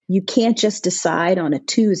You can't just decide on a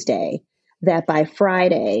Tuesday that by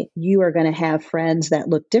Friday you are going to have friends that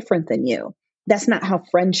look different than you. That's not how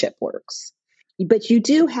friendship works. But you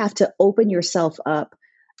do have to open yourself up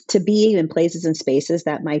to being in places and spaces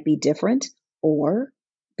that might be different, or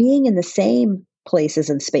being in the same places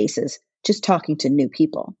and spaces, just talking to new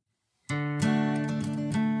people.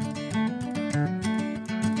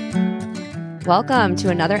 Welcome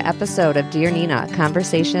to another episode of Dear Nina,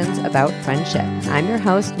 Conversations about Friendship. I'm your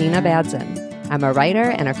host, Nina Badzin. I'm a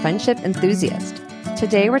writer and a friendship enthusiast.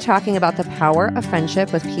 Today, we're talking about the power of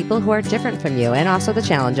friendship with people who are different from you and also the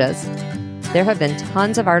challenges. There have been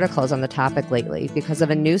tons of articles on the topic lately because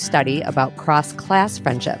of a new study about cross-class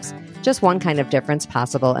friendships, just one kind of difference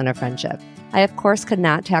possible in a friendship. I, of course, could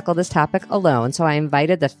not tackle this topic alone, so I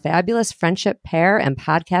invited the fabulous friendship pair and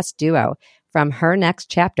podcast duo from Her Next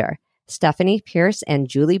Chapter, Stephanie Pierce and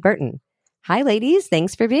Julie Burton. Hi, ladies.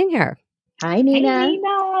 Thanks for being here. Hi, Nina. Hey,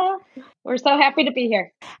 Nina. We're so happy to be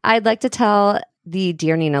here. I'd like to tell the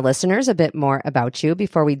Dear Nina listeners a bit more about you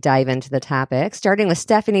before we dive into the topic, starting with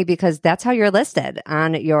Stephanie, because that's how you're listed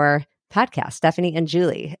on your podcast, Stephanie and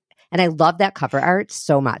Julie. And I love that cover art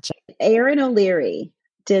so much. Aaron O'Leary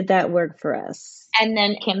did that work for us. And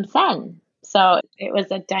then Kim Sun. So it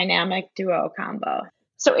was a dynamic duo combo.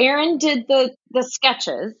 So Aaron did the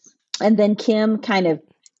sketches. And then Kim kind of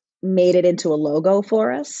made it into a logo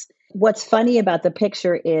for us. What's funny about the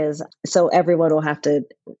picture is, so everyone will have to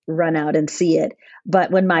run out and see it. But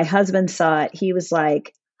when my husband saw it, he was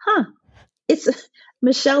like, it's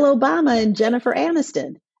Michelle Obama and Jennifer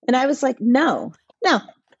Aniston. And I was like, no,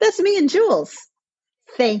 that's me and Jules.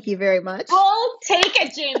 Thank you very much. We'll take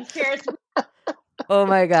it, James Pierce. Oh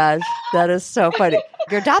my gosh, that is so funny.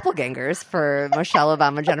 You're doppelgangers for Michelle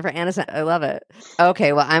Obama, Jennifer Aniston. I love it.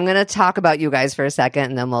 Okay, well, I'm going to talk about you guys for a second,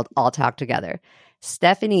 and then we'll all talk together.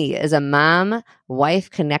 Stephanie is a mom,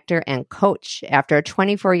 wife, connector, and coach. After a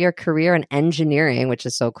 24-year career in engineering, which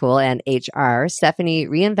is so cool, and HR, Stephanie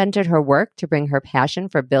reinvented her work to bring her passion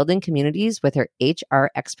for building communities with her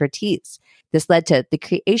HR expertise. This led to the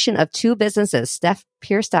creation of two businesses,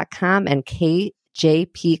 StephPierce.com and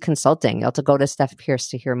KJP Consulting. You'll have to go to Steph Pierce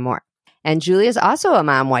to hear more. And Julie is also a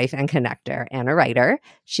mom, wife, and connector, and a writer.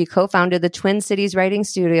 She co-founded the Twin Cities Writing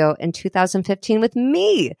Studio in 2015 with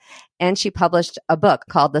me. And she published a book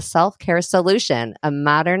called The Self-Care Solution, A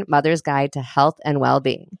Modern Mother's Guide to Health and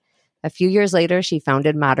Well-Being. A few years later, she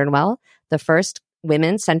founded Modern Well, the first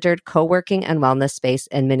women-centered co-working and wellness space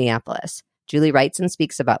in Minneapolis. Julie writes and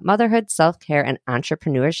speaks about motherhood, self-care, and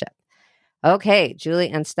entrepreneurship. Okay, Julie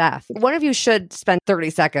and Steph, one of you should spend 30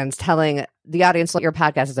 seconds telling the audience what your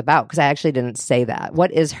podcast is about, because I actually didn't say that.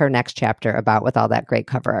 What is Her Next Chapter about with all that great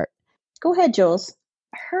cover art? Go ahead, Jules.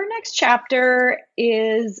 Her Next Chapter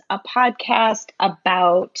is a podcast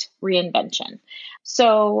about reinvention.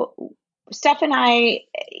 So Steph and I,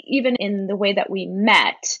 even in the way that we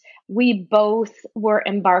met, we both were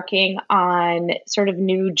embarking on sort of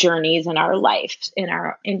new journeys in our life, in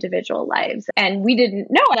our individual lives. And we didn't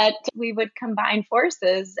know that we would combine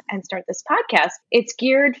forces and start this podcast. It's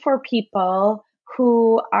geared for people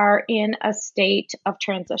who are in a state of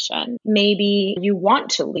transition. Maybe you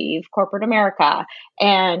want to leave corporate America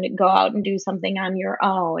and go out and do something on your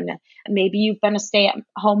own. Maybe you've been a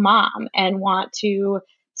stay-at-home mom and want to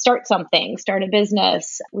start a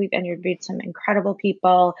business. We've interviewed some incredible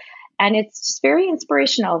people. And it's just very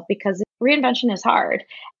inspirational because reinvention is hard.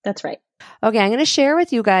 That's right. Okay, I'm going to share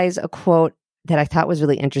with you guys a quote that I thought was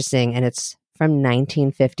really interesting, and it's from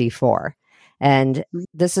 1954. And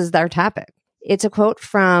this is our topic. It's a quote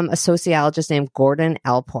from a sociologist named Gordon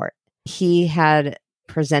Allport. He had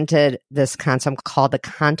presented this concept called the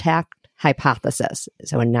contact hypothesis.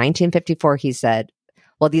 So in 1954, he said,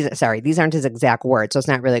 well, these aren't his exact words, so it's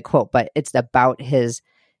not really a quote, but it's about his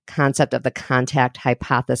concept of the contact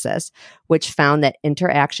hypothesis, which found that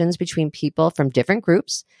interactions between people from different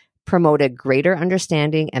groups promoted greater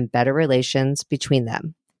understanding and better relations between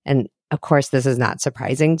them. And of course, this is not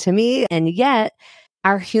surprising to me. And yet,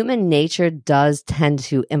 our human nature does tend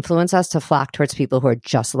to influence us to flock towards people who are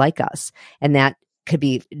just like us. And that could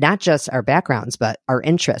be not just our backgrounds, but our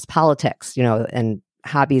interests, politics, and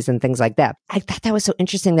hobbies and things like that. I thought that was so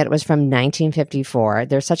interesting that it was from 1954.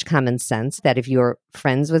 There's such common sense that if you're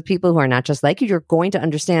friends with people who are not just like you, you're going to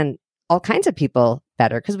understand all kinds of people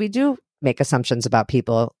better, because we do make assumptions about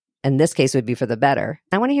people. In this case, it would be for the better.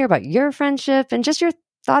 I want to hear about your friendship and just your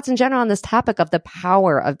thoughts in general on this topic of the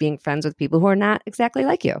power of being friends with people who are not exactly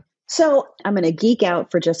like you. So I'm going to geek out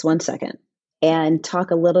for just 1 second and talk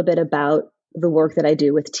a little bit about the work that I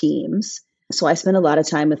do with teams. So I spend a lot of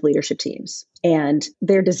time with leadership teams, and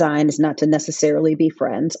their design is not to necessarily be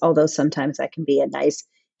friends, although sometimes that can be a nice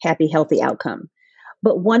happy, healthy outcome.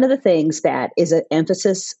 But one of the things that is an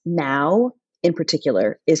emphasis now in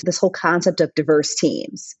particular is this whole concept of diverse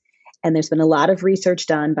teams. And there's been a lot of research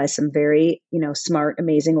done by some very, smart,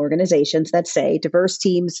 amazing organizations that say diverse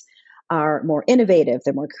teams are more innovative,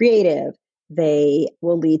 they're more creative, they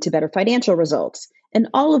will lead to better financial results. And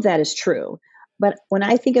all of that is true. But when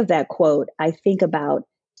I think of that quote, I think about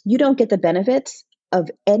you don't get the benefits of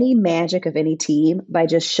any magic of any team by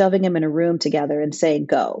just shoving them in a room together and saying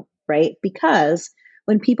go, right? Because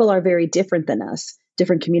when people are very different than us,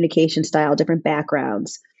 different communication style, different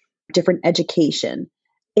backgrounds, different education,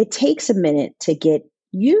 it takes a minute to get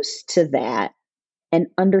used to that and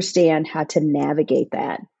understand how to navigate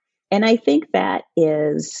that. And I think that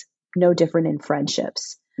is no different in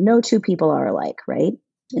friendships. No two people are alike, right?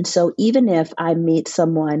 And so even if I meet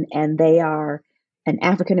someone and they are an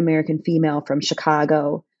African American female from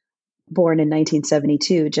Chicago, born in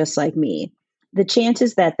 1972, just like me, the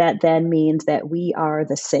chances that then means that we are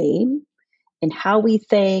the same in how we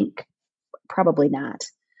think, probably not.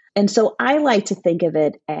 And so I like to think of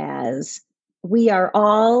it as we are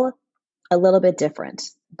all a little bit different,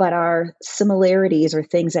 but our similarities are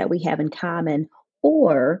things that we have in common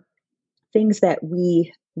or things that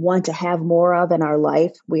we want to have more of in our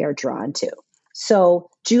life, we are drawn to. So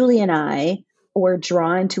Julie and I were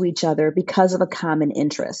drawn to each other because of a common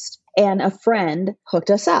interest. And a friend hooked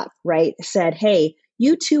us up, right? Said, hey,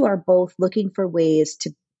 you two are both looking for ways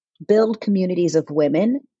to build communities of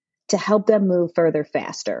women to help them move further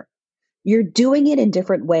faster. You're doing it in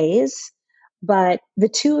different ways, but the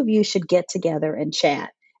two of you should get together and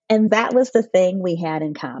chat. And that was the thing we had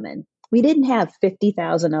in common. We didn't have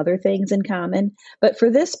 50,000 other things in common, but for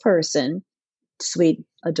this person, sweet,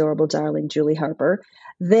 adorable, darling Julie Harper,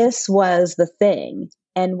 this was the thing.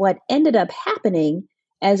 And what ended up happening,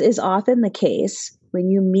 as is often the case when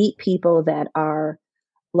you meet people that are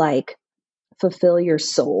like, fulfill your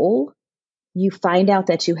soul, you find out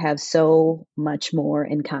that you have so much more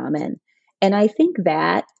in common. And I think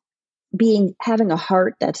that having a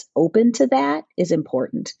heart that's open to that is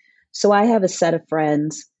important. So I have a set of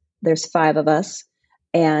friends. There's 5 of us,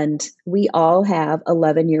 and we all have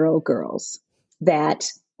 11-year-old girls that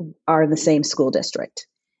are in the same school district.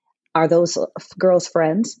 Are those girls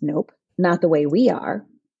friends? Nope, not the way we are.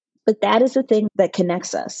 But that is the thing that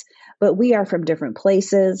connects us. But we are from different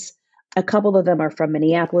places. A couple of them are from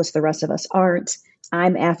Minneapolis. The rest of us aren't.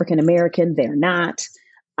 I'm African American. They're not.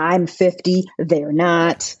 I'm 50. They're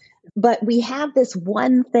not. But we have this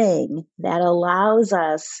one thing that allows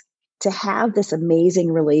us to have this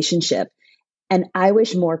amazing relationship. And I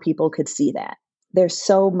wish more people could see that. There's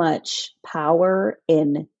so much power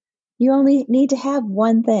in you only need to have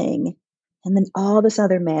one thing, and then all this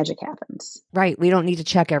other magic happens. Right. We don't need to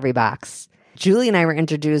check every box. Julie and I were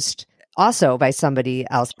introduced also by somebody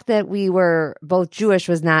else that we were both Jewish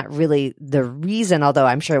was not really the reason, although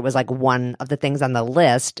I'm sure it was like one of the things on the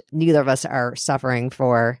list. Neither of us are suffering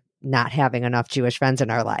for not having enough Jewish friends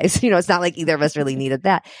in our lives. It's not like either of us really needed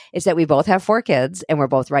that. It's that we both have 4 kids and we're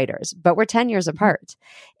both writers, but we're 10 years apart.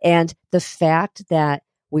 And the fact that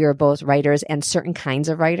we are both writers and certain kinds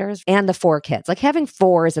of writers and the 4 kids, like having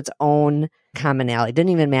 4 is its own commonality. It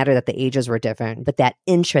didn't even matter that the ages were different, but that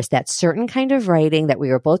interest, that certain kind of writing that we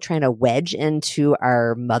were both trying to wedge into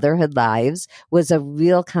our motherhood lives was a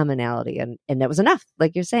real commonality. And that was enough.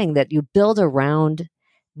 Like you're saying, that you build around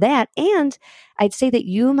that. And I'd say that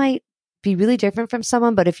you might be really different from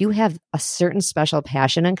someone, but if you have a certain special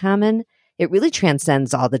passion in common, it really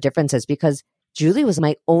transcends all the differences, because Julie was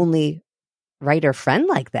my only writer friend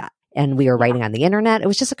like that. And we were writing on the internet. It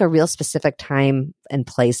was just like a real specific time and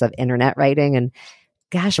place of internet writing. And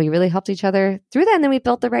gosh, we really helped each other through that. And then we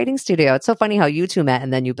built the writing studio. It's so funny how you two met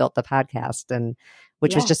and then you built the podcast, and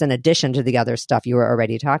which was just an addition to the other stuff you were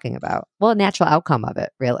already talking about. Well, a natural outcome of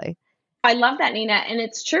it, really. I love that, Nina. And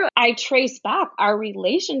it's true. I trace back our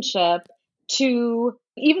relationship to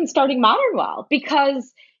even starting Modern Well,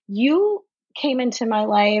 because you came into my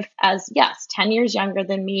life as, yes, 10 years younger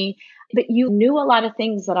than me, but you knew a lot of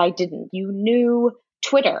things that I didn't. You knew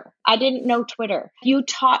Twitter. I didn't know Twitter. You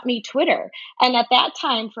taught me Twitter. And at that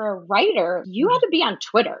time, for a writer, you had to be on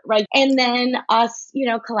Twitter, right? And then us,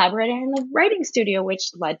 collaborating in the writing studio,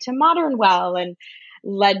 which led to Modern Well and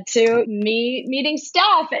led to me meeting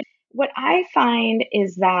Steph. What I find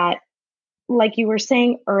is that, like you were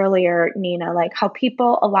saying earlier, Nina, like how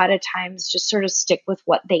people a lot of times just sort of stick with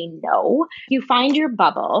what they know. You find your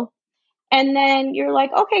bubble and then you're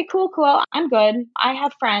like, okay, cool. I'm good. I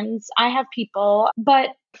have friends. I have people.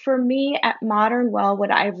 But for me at Modern Well,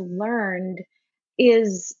 what I've learned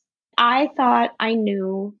is I thought I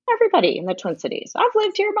knew everybody in the Twin Cities. I've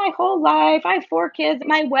lived here my whole life. I have 4 kids.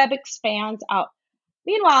 My web expands out.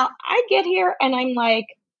 Meanwhile, I get here and I'm like,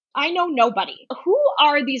 I know nobody. Who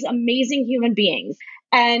are these amazing human beings?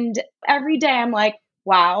 And every day I'm like,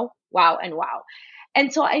 wow, wow, and wow.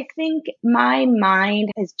 And so I think my mind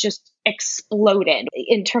has just exploded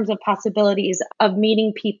in terms of possibilities of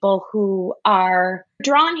meeting people who are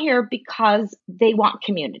drawn here because they want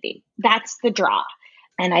community. That's the draw.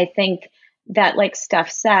 And I think that, like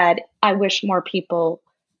Steph said, I wish more people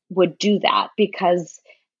would do that, because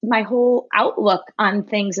my whole outlook on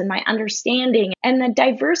things and my understanding and the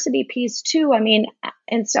diversity piece too. I mean,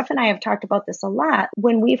 and Steph and I have talked about this a lot.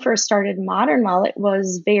 When we first started Modern Well, it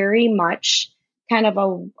was very much kind of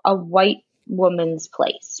a white woman's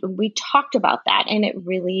place. We talked about that and it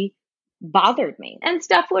really bothered me. And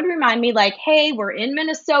Steph would remind me like, hey, we're in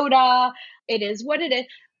Minnesota. It is what it is.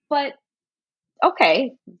 But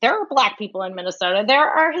okay, there are Black people in Minnesota. There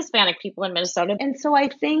are Hispanic people in Minnesota. And so I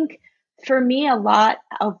think for me, a lot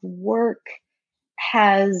of work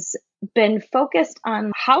has been focused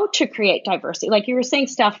on how to create diversity. Like you were saying,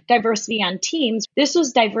 Steph, diversity on teams. This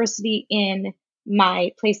was diversity in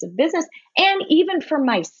my place of business and even for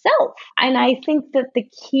myself. And I think that the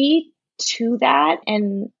key to that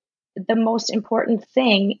and the most important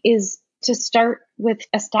thing is to start with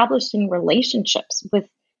establishing relationships with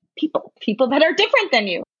people that are different than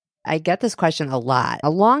you. I get this question a lot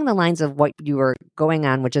along the lines of what you were going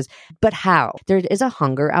on, which is, but how? There is a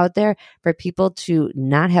hunger out there for people to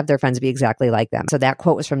not have their friends be exactly like them. So that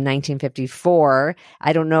quote was from 1954.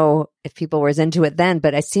 I don't know if people were as into it then,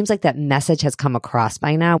 but it seems like that message has come across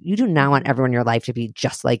by now. You do not want everyone in your life to be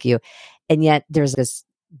just like you. And yet there's this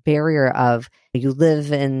barrier of you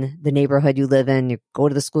live in the neighborhood you live in, you go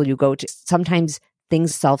to the school you go to. Sometimes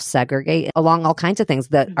things self-segregate along all kinds of things.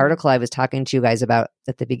 The article I was talking to you guys about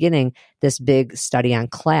at the beginning, this big study on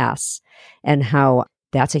class and how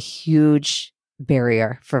that's a huge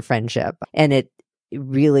barrier for friendship. And it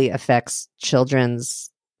really affects children's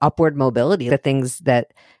upward mobility, the things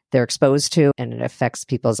that they're exposed to, and it affects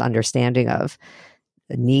people's understanding of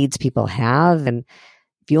the needs people have. And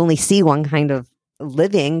if you only see one kind of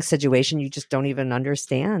living situation, you just don't even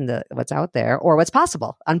understand what's out there or what's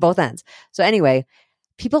possible on both ends. So anyway,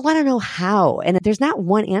 people want to know how, and there's not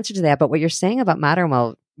one answer to that, but what you're saying about Modern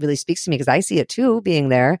Well really speaks to me because I see it too, being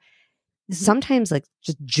there. Sometimes like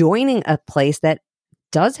just joining a place that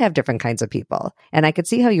does have different kinds of people. And I could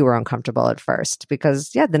see how you were uncomfortable at first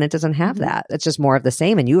because then it doesn't have that. It's just more of the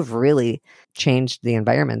same. And you've really changed the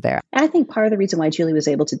environment there. And I think part of the reason why Julie was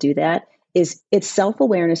able to do that is it's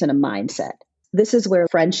self-awareness and a mindset. This is where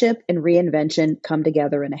friendship and reinvention come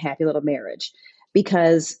together in a happy little marriage.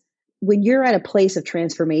 Because when you're at a place of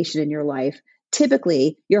transformation in your life,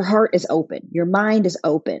 typically your heart is open, your mind is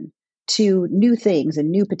open to new things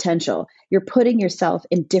and new potential. You're putting yourself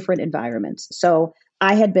in different environments. So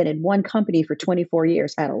I had been in one company for 24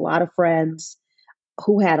 years, had a lot of friends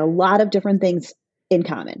who had a lot of different things in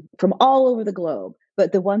common from all over the globe.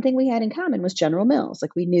 But the one thing we had in common was General Mills.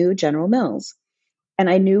 Like we knew General Mills. And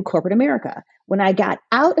I knew corporate America. When I got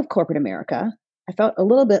out of corporate America, I felt a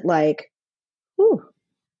little bit like, ooh,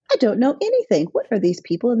 I don't know anything. What are these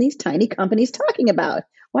people in these tiny companies talking about?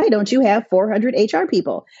 Why don't you have 400 HR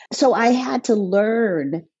people? So I had to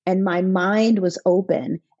learn, and my mind was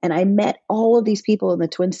open. And I met all of these people in the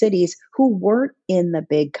Twin Cities who weren't in the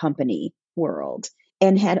big company world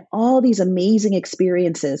and had all these amazing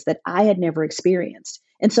experiences that I had never experienced.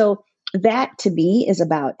 And so that to me is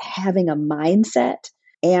about having a mindset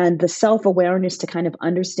and the self-awareness to kind of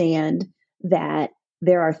understand that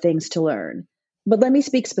there are things to learn. But let me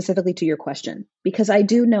speak specifically to your question, because I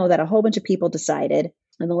do know that a whole bunch of people decided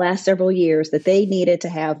in the last several years that they needed to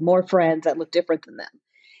have more friends that looked different than them.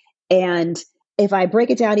 And if I break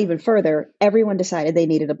it down even further, everyone decided they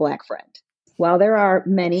needed a Black friend. While there are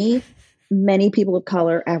many people of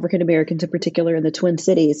color, African Americans in particular in the Twin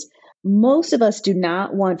Cities, most of us do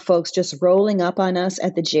not want folks just rolling up on us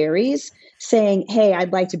at the Jerry's saying, hey,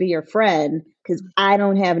 I'd like to be your friend because I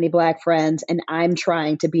don't have any Black friends and I'm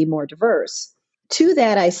trying to be more diverse. To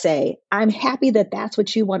that, I say, I'm happy that that's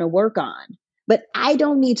what you want to work on, but I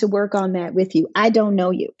don't need to work on that with you. I don't know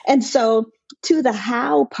you. And so to the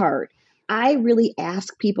how part, I really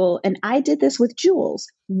ask people, and I did this with Jules,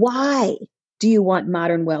 why do you want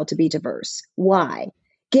Modern Well to be diverse? Why?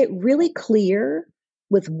 Get really clear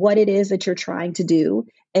with what it is that you're trying to do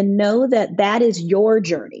and know that that is your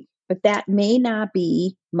journey, but that may not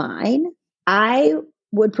be mine. I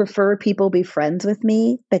would prefer people be friends with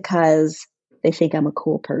me because they think I'm a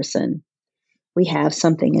cool person. We have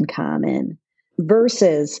something in common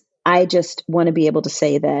versus I just want to be able to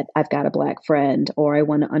say that I've got a Black friend, or I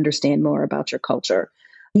want to understand more about your culture.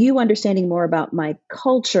 You understanding more about my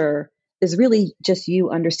culture is really just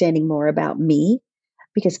you understanding more about me,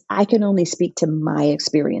 because I can only speak to my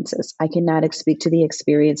experiences. I cannot speak to the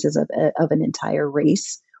experiences of an entire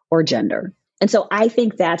race or gender. And so I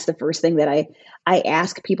think that's the first thing that I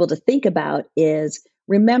ask people to think about is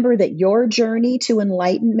remember that your journey to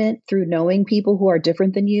enlightenment through knowing people who are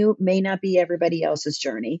different than you may not be everybody else's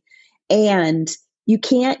journey. And you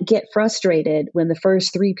can't get frustrated when the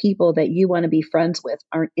first 3 people that you want to be friends with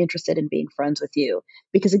aren't interested in being friends with you.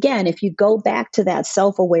 Because again, if you go back to that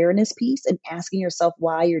self-awareness piece and asking yourself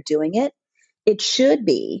why you're doing it, it should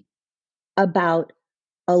be about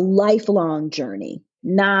a lifelong journey,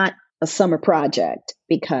 not a summer project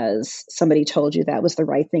because somebody told you that was the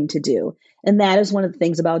right thing to do. And that is one of the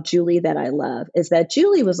things about Julie that I love, is that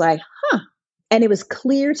Julie was like, and it was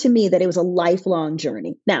clear to me that it was a lifelong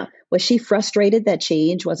journey. Now, was she frustrated that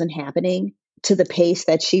change wasn't happening to the pace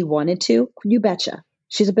that she wanted to? You betcha.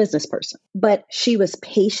 She's a business person. But she was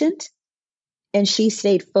patient and she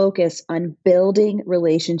stayed focused on building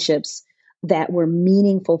relationships that were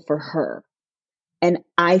meaningful for her. And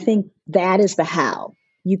I think that is the how.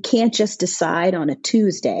 You can't just decide on a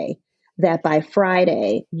Tuesday that by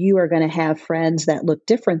Friday you are going to have friends that look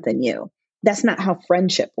different than you. That's not how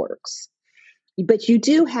friendship works. But you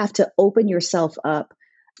do have to open yourself up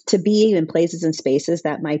to being in places and spaces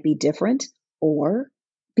that might be different, or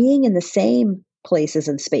being in the same places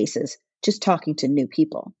and spaces, just talking to new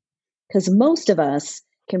people. Because most of us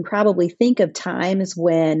can probably think of times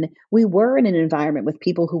when we were in an environment with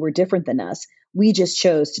people who were different than us. We just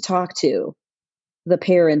chose to talk to the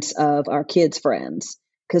parents of our kids' friends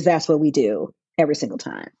because that's what we do every single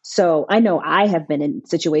time. So I know I have been in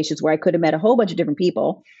situations where I could have met a whole bunch of different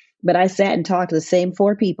people, but I sat and talked to the same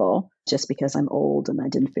 4 people just because I'm old and I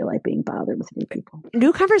didn't feel like being bothered with new people.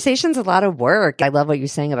 New conversation's a lot of work. I love what you're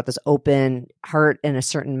saying about this open heart and a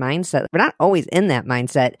certain mindset. We're not always in that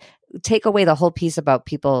mindset. Take away the whole piece about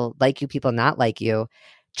people like you, people not like you.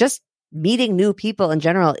 Just meeting new people in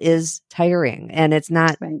general is tiring, and it's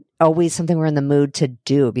not always something we're in the mood to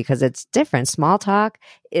do because it's different. Small talk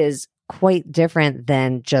is quite different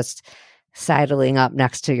than just sidling up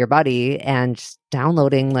next to your buddy and just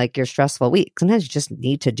downloading like your stressful week. Sometimes you just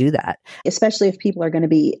need to do that. Especially if people are going to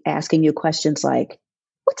be asking you questions like,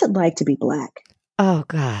 what's it like to be Black? Oh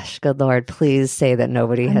gosh, good Lord, please say that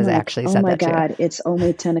nobody has actually said that. Oh my God, it's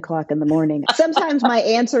only 10 o'clock in the morning. Sometimes my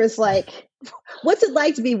answer is like, what's it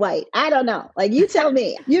like to be white? I don't know. Like, you tell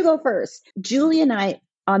me, you go first. Julie and I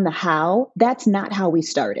on the how, that's not how we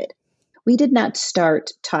started. We did not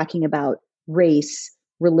start talking about race,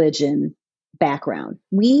 religion, background.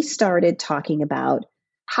 We started talking about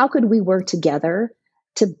how could we work together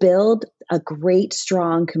to build a great,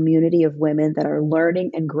 strong community of women that are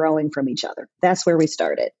learning and growing from each other. That's where we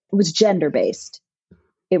started. It was gender-based.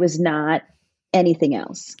 It was not anything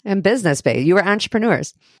else. And business-based. You were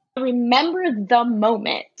entrepreneurs. I remember the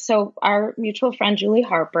moment. So our mutual friend, Julie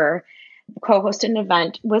Harper, co-hosted an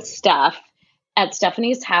event with Steph at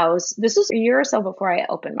Stephanie's house. This was a year or so before I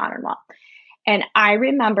opened Modern Law. And I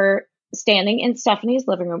remember standing in Stephanie's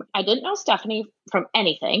living room. I didn't know Stephanie from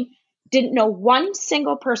anything. Didn't know one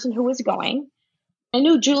single person who was going. I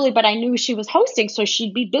knew Julie, but I knew she was hosting, so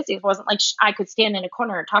she'd be busy. It wasn't like I could stand in a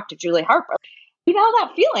corner and talk to Julie Harper. You know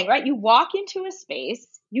that feeling, right? You walk into a space,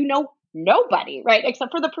 you know nobody, right?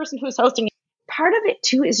 Except for the person who's hosting. Part of it,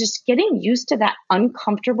 too, is just getting used to that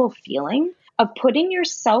uncomfortable feeling of putting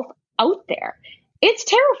yourself out there. It's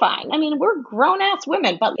terrifying. I mean, we're grown-ass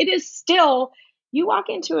women, but it is still, you walk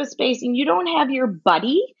into a space and you don't have your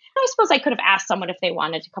buddy. I suppose I could have asked someone if they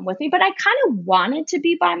wanted to come with me, but I kind of wanted to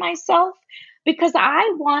be by myself because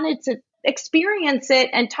I wanted to experience it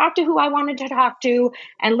and talk to who I wanted to talk to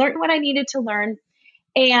and learn what I needed to learn.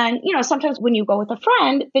 And, you know, sometimes when you go with a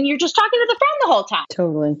friend, then you're just talking to the friend the whole time.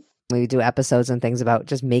 Totally. We do episodes and things about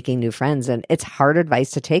just making new friends, and it's hard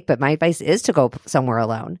advice to take, but my advice is to go somewhere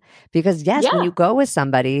alone because when you go with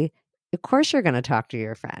somebody, of course you're going to talk to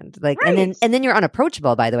your friend, like, right. and then you're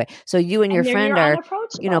unapproachable, by the way. So you and your friend are,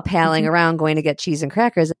 you know, palling around, going to get cheese and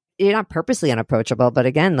crackers. You're not purposely unapproachable, but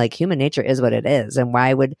again, like, human nature is what it is. And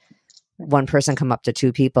why would one person come up to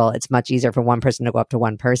 2 people? It's much easier for one person to go up to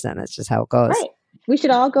one person. It's just how it goes. Right. We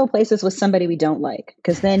should all go places with somebody we don't like,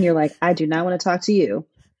 because then you're like, I do not want to talk to you.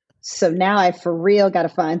 So now I for real got to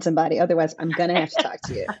find somebody. Otherwise, I'm going to have to talk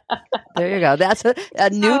to you. There you go. That's a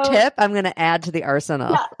new tip I'm going to add to the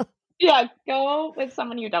arsenal. Yeah, go with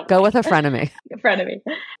someone you don't go like. with a frenemy.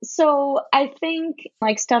 So I think,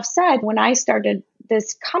 like Steph said, when I started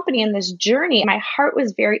this company and this journey, my heart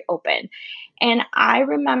was very open. And I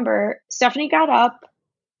remember Stephanie got up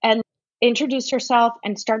and introduced herself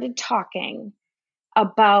and started talking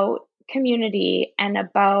about community and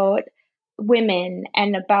about women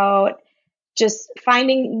and about just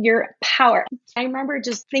finding your power. I remember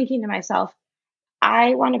just thinking to myself,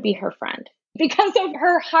 I want to be her friend because of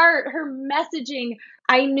her heart, her messaging.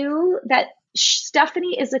 I knew that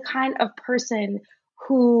Stephanie is the kind of person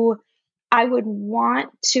who I would want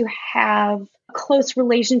to have a close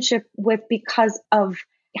relationship with because of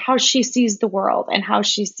how she sees the world and how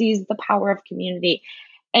she sees the power of community.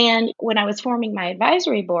 And when I was forming my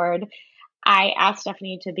advisory board, I asked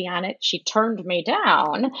Stephanie to be on it. She turned me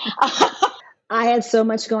down. I had so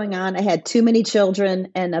much going on. I had too many children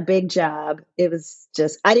and a big job. It was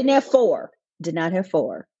just, I did not have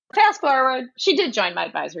four. Fast forward, she did join my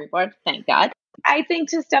advisory board. Thank God. I think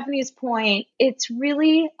to Stephanie's point, it's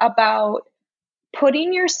really about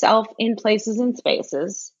putting yourself in places and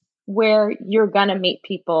spaces where you're going to meet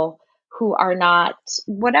people who are not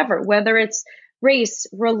whatever, whether it's race,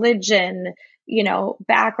 religion,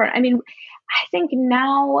 background. I mean, I think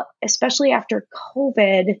now, especially after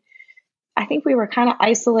COVID, I think we were kind of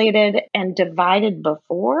isolated and divided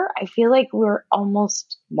before. I feel like we're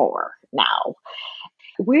almost more now.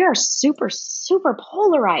 We are super, super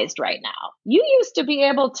polarized right now. You used to be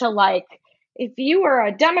able to if you were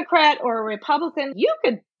a Democrat or a Republican, you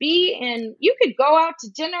could go out to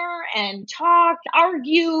dinner and talk,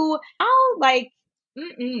 argue.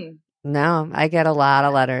 No, I get a lot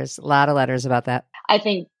of letters about that. I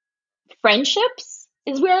think friendships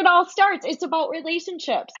is where it all starts. It's about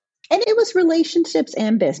relationships. And it was relationships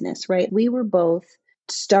and business, right? We were both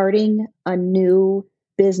starting a new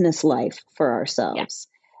business life for ourselves.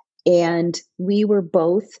 Yeah. And we were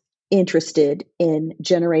both interested in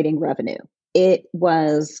generating revenue. It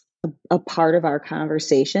was a part of our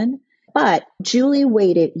conversation. But Julie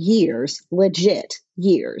waited years, legit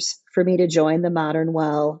years, for me to join the Modern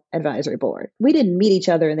Well Advisory Board. We didn't meet each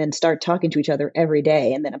other and then start talking to each other every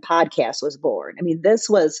day, and then a podcast was born. I mean, this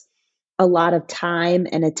was a lot of time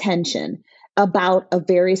and attention about a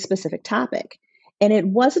very specific topic. And it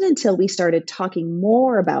wasn't until we started talking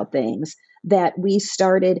more about things that we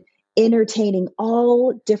started entertaining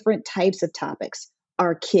all different types of topics.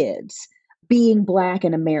 Our kids, being Black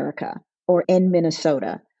in America or in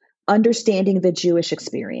Minnesota, understanding the Jewish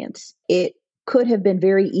experience. It could have been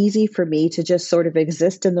very easy for me to just sort of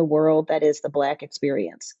exist in the world that is the Black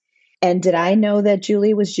experience. And did I know that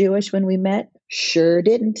Julie was Jewish when we met? Sure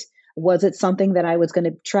didn't. Was it something that I was going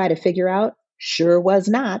to try to figure out? Sure was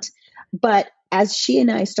not. But as she and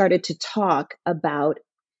I started to talk about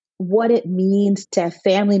what it means to have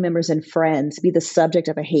family members and friends be the subject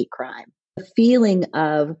of a hate crime, the feeling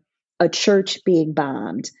of a church being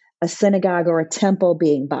bombed, a synagogue or a temple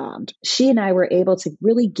being bombed, she and I were able to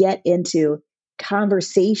really get into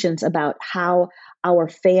conversations about how our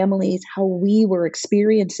families, how we were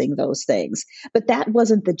experiencing those things. But that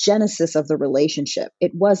wasn't the genesis of the relationship.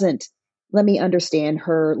 It wasn't, let me understand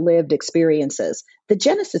her lived experiences. The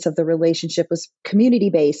genesis of the relationship was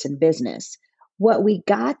community-based and business. What we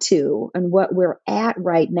got to and what we're at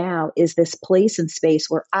right now is this place and space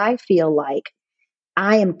where I feel like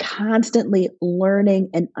I am constantly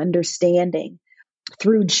learning and understanding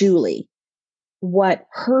through Julie what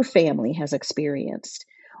her family has experienced,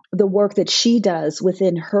 the work that she does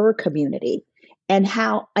within her community, and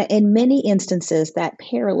how, in many instances, that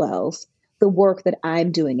parallels the work that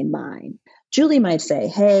I'm doing in mine. Julie might say,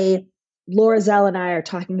 hey, Laura Zell and I are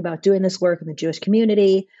talking about doing this work in the Jewish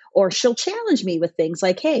community, or she'll challenge me with things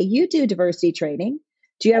like, hey, you do diversity training.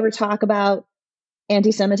 Do you ever talk about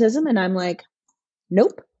anti-Semitism? And I'm like,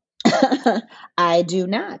 nope, I do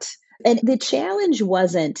not. And the challenge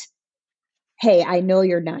wasn't, hey, I know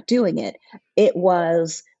you're not doing it. It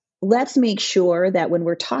was, let's make sure that when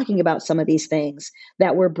we're talking about some of these things,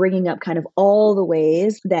 that we're bringing up kind of all the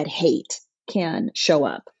ways that hate can show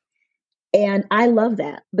up. And I love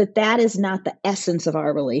that. But that is not the essence of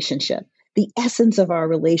our relationship. The essence of our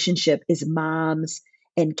relationship is moms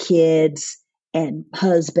and kids and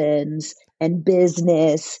husbands and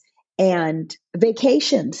business and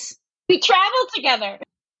vacations. We travel together.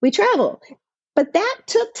 We travel. But that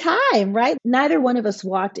took time, right? Neither one of us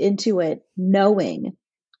walked into it knowing.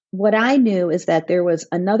 What I knew is that there was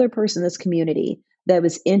another person in this community that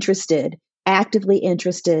was actively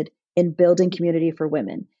interested in building community for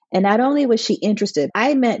women. And not only was she interested,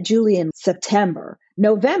 I met Julie in September.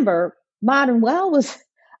 November, Modern Well was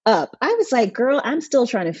up. I was like, girl, I'm still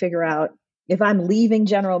trying to figure out if I'm leaving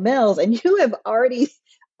General Mills, and you have already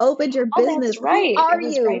opened your business. That's right. Who are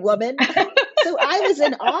you, woman? So I was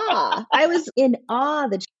in awe. I was in awe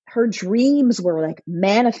that her dreams were like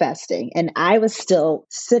manifesting, and I was still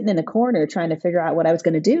sitting in a corner trying to figure out what I was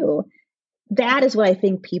going to do. That is what I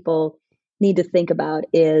think people need to think about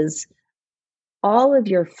is all of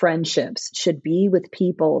your friendships should be with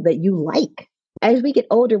people that you like. As we get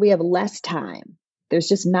older, we have less time. There's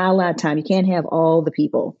just not a lot of time. You can't have all the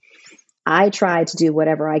people. I try to do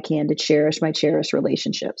whatever I can to cherish my cherished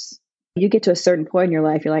relationships. You get to a certain point in your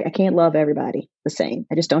life, you're like, I can't love everybody the same.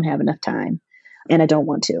 I just don't have enough time and I don't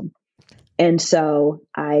want to. And so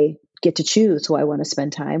I get to choose who I want to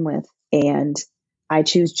spend time with. And I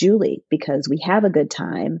choose Julie because we have a good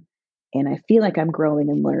time and I feel like I'm growing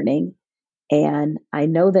and learning. And I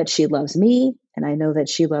know that she loves me and I know that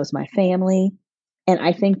she loves my family. And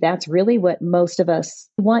I think that's really what most of us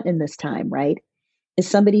want in this time, right? Is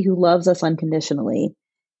somebody who loves us unconditionally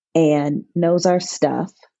and knows our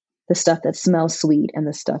stuff, the stuff that smells sweet and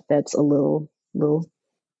the stuff that's a little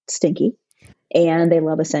stinky. And they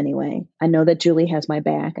love us anyway. I know that Julie has my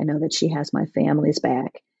back. I know that she has my family's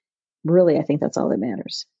back. Really, I think that's all that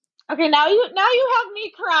matters. Okay, now you have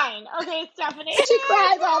me crying. Okay, Stephanie. She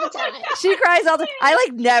cries all the time. She cries all the time. I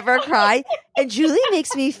like never cry. And Julie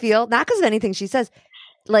makes me feel, not because of anything she says,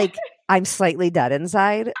 like I'm slightly dead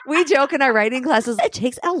inside. We joke in our writing classes, it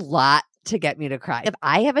takes a lot to get me to cry. If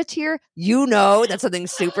I have a tear, you know that something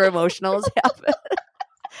super emotional has happened.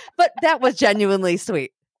 But that was genuinely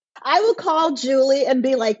sweet. I will call Julie and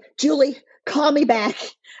be like, Julie, call me back.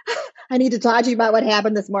 I need to talk to you about what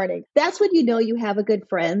happened this morning. That's when you know you have a good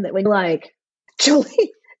friend, that when you're like,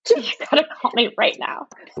 Julie, You gotta call me right now.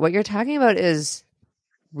 What you're talking about is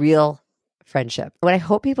real friendship. What I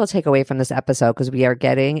hope people take away from this episode, because we are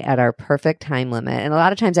getting at our perfect time limit. And a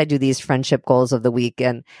lot of times I do these friendship goals of the week,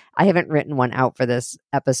 and I haven't written one out for this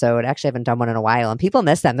episode. Actually, I haven't done one in a while, and people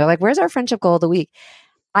miss them. They're like, where's our friendship goal of the week?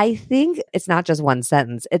 I think it's not just one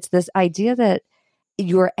sentence. It's this idea that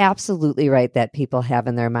you're absolutely right that people have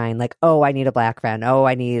in their mind, like, oh, I need a Black friend. Oh,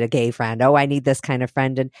 I need a gay friend. Oh, I need this kind of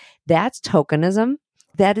friend. And that's tokenism.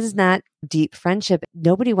 That is not deep friendship.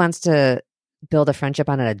 Nobody wants to build a friendship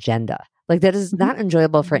on an agenda. Like, that is not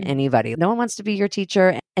enjoyable for anybody. No one wants to be your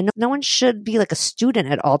teacher, and no one should be like a student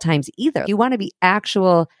at all times either. You want to be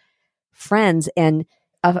actual friends, and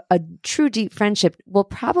a true deep friendship will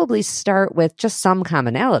probably start with just some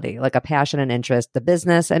commonality, like a passion and interest, the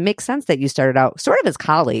business. It makes sense that you started out sort of as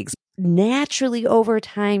colleagues. Naturally, over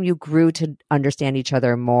time, you grew to understand each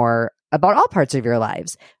other more about all parts of your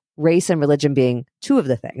lives, race and religion being two of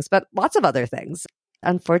the things, but lots of other things.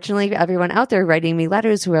 Unfortunately, everyone out there writing me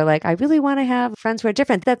letters who are like, I really want to have friends who are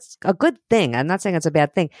different. That's a good thing. I'm not saying it's a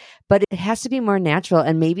bad thing, but it has to be more natural.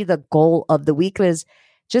 And maybe the goal of the week was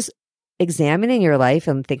just examining your life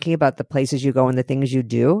and thinking about the places you go and the things you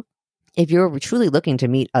do. If you're truly looking to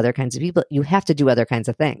meet other kinds of people, you have to do other kinds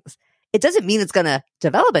of things. It doesn't mean it's going to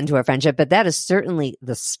develop into a friendship, but that is certainly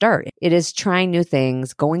the start. It is trying new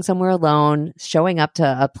things, going somewhere alone, showing up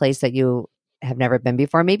to a place that you have never been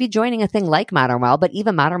before, maybe joining a thing like Modern Well, but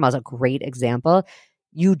even Modern Well is a great example.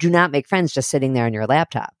 You do not make friends just sitting there on your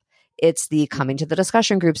laptop. It's the coming to the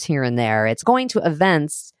discussion groups here and there. It's going to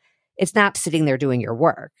events. It's not sitting there doing your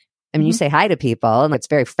work. I mean, you say hi to people and it's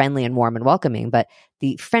very friendly and warm and welcoming, but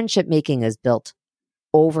the friendship making is built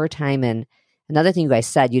over time. And another thing you guys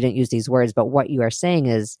said, you didn't use these words, but what you are saying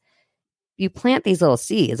is you plant these little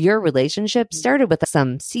seeds. Your relationship started with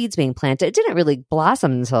some seeds being planted. It didn't really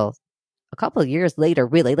blossom until a couple of years later,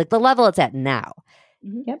 really, like the level it's at now.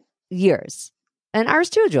 Yep. Years. And ours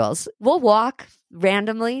too, Jules. We'll walk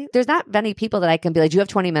randomly. There's not many people that I can be like, do you have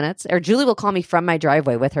 20 minutes? Or Julie will call me from my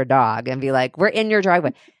driveway with her dog and be like, we're in your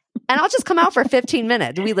driveway. And I'll just come out for 15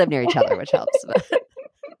 minutes. We live near each other, which helps.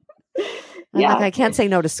 Yeah. I can't say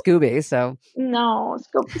no to Scooby. So no,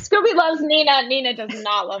 Scooby loves Nina. Nina does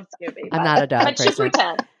not love Scooby. I'm not a dog but person. She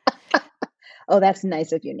pretends. Oh, that's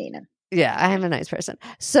nice of you, Nina. Yeah, I am a nice person.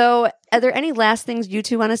 So are there any last things you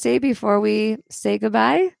two want to say before we say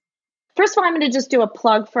goodbye? First of all, I'm going to just do a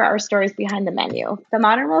plug for our Stories Behind the Menu. The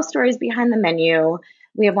Modern Well Stories Behind the Menu,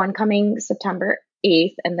 we have one coming September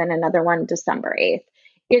 8th and then another one December 8th,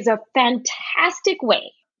 is a fantastic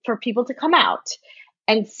way for people to come out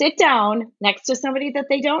and sit down next to somebody that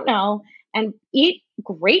they don't know and eat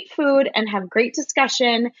great food and have great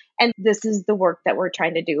discussion. And this is the work that we're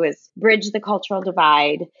trying to do, is bridge the cultural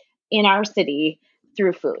divide in our city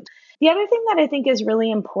through food. The other thing that I think is really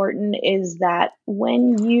important is that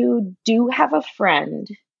when you do have a friend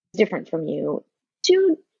different from you,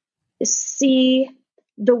 to see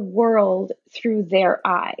the world through their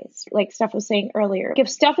eyes. Like Steph was saying earlier, if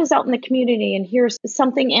Steph is out in the community and hears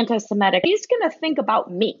something anti-Semitic, he's going to think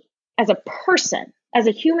about me as a person, as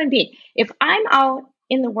a human being. If I'm out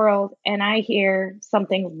in the world and I hear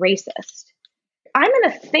something racist, I'm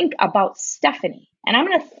going to think about Stephanie, and I'm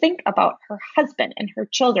going to think about her husband and her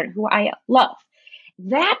children who I love.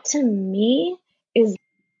 That to me is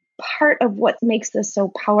part of what makes this so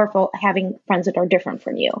powerful, having friends that are different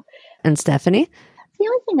from you. And Stephanie? The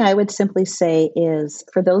only thing I would simply say is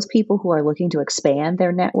for those people who are looking to expand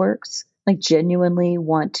their networks, like genuinely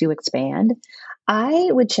want to expand, I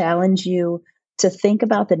would challenge you to think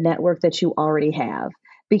about the network that you already have,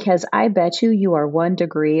 because I bet you are 1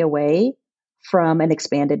 degree away from an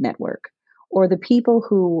expanded network. Or the people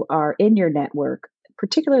who are in your network,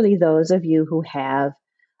 particularly those of you who have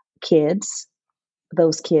kids,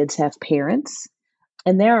 those kids have parents,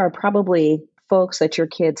 and there are probably folks that your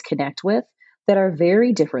kids connect with that are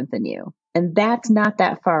very different than you. And that's not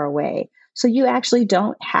that far away. So you actually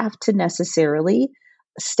don't have to necessarily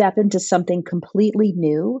step into something completely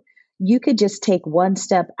new. You could just take 1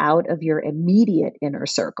 step out of your immediate inner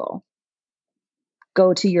circle,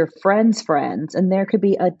 go to your friends' friends, and there could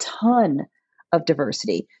be a ton of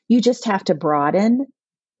diversity. You just have to broaden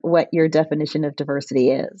what your definition of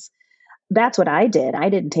diversity is. That's what I did. I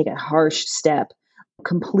didn't take a harsh step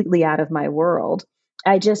completely out of my world.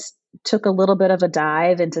 I just took a little bit of a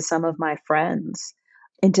dive into some of my friends,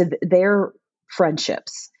 into their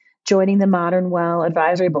friendships. Joining the Modern Well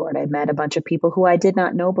Advisory Board, I met a bunch of people who I did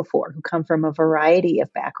not know before, who come from a variety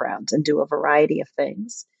of backgrounds and do a variety of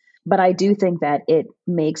things. But I do think that it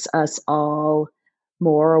makes us all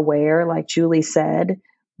more aware, like Julie said,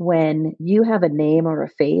 when you have a name or a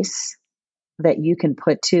face that you can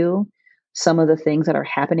put to some of the things that are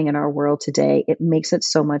happening in our world today, it makes it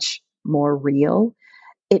so much more real.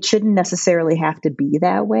 It shouldn't necessarily have to be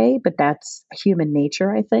that way, but that's human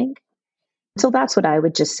nature, I think. So that's what I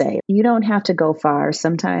would just say. You don't have to go far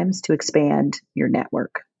sometimes to expand your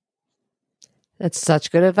network. That's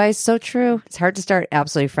such good advice. So true. It's hard to start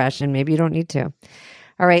absolutely fresh, and maybe you don't need to.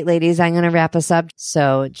 All right, ladies, I'm going to wrap us up.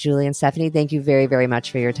 So Julie and Stephanie, thank you very, very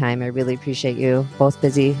much for your time. I really appreciate you both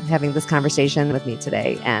busy having this conversation with me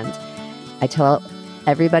today. And I tell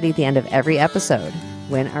everybody at the end of every episode,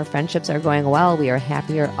 when our friendships are going well, we are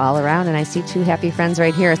happier all around. And I see 2 happy friends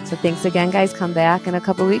right here. So thanks again, guys. Come back in a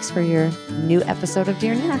couple of weeks for your new episode of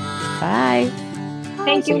Dear Nina. Bye.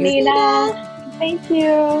 Thank you, Nina. Thank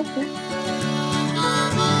you.